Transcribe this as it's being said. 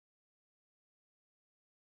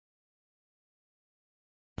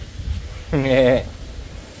Yeah.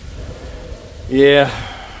 Yeah.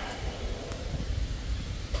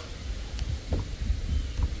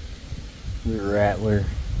 The Rattler.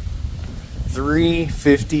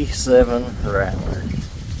 357 Rattler.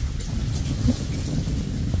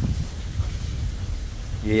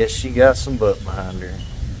 Yes, she got some butt behind her.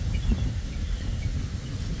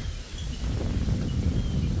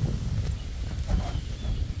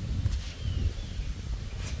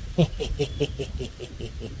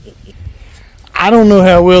 I don't know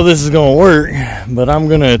how well this is going to work, but I'm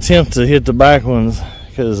going to attempt to hit the back ones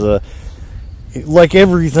because like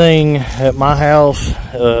everything at my house,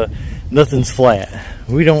 nothing's flat.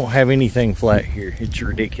 We don't have anything flat here. It's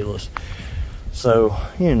ridiculous. So,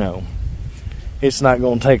 you know, it's not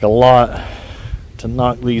going to take a lot to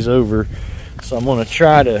knock these over. So I'm going to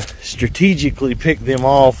try to strategically pick them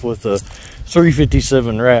off with a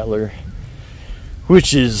 357 Rattler,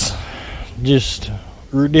 which is just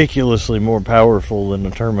ridiculously more powerful than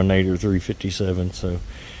the Terminator 357. So,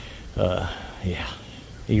 yeah.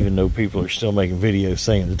 Even though people are still making videos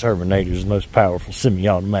saying the Terminator is the most powerful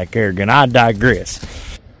semi-automatic airgun, I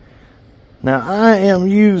digress. Now I am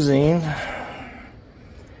using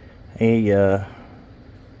a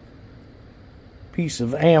piece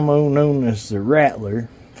of ammo known as the Rattler,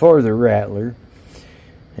 for the Rattler,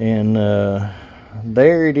 and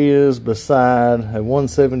there it is beside a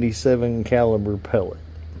 177 caliber pellet.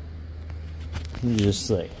 Just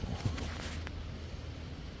saying.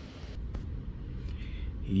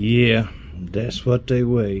 Yeah, that's what they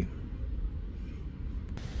weigh.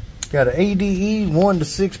 Got an ADE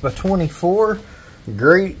 1:6x24.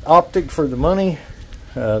 Great optic for the money.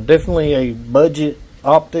 Definitely a budget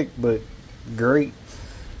optic, but great.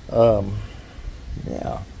 Yeah.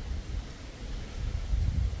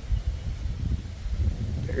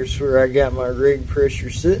 There's where I got my rig pressure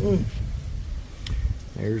sitting.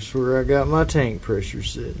 There's where I got my tank pressure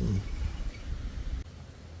sitting.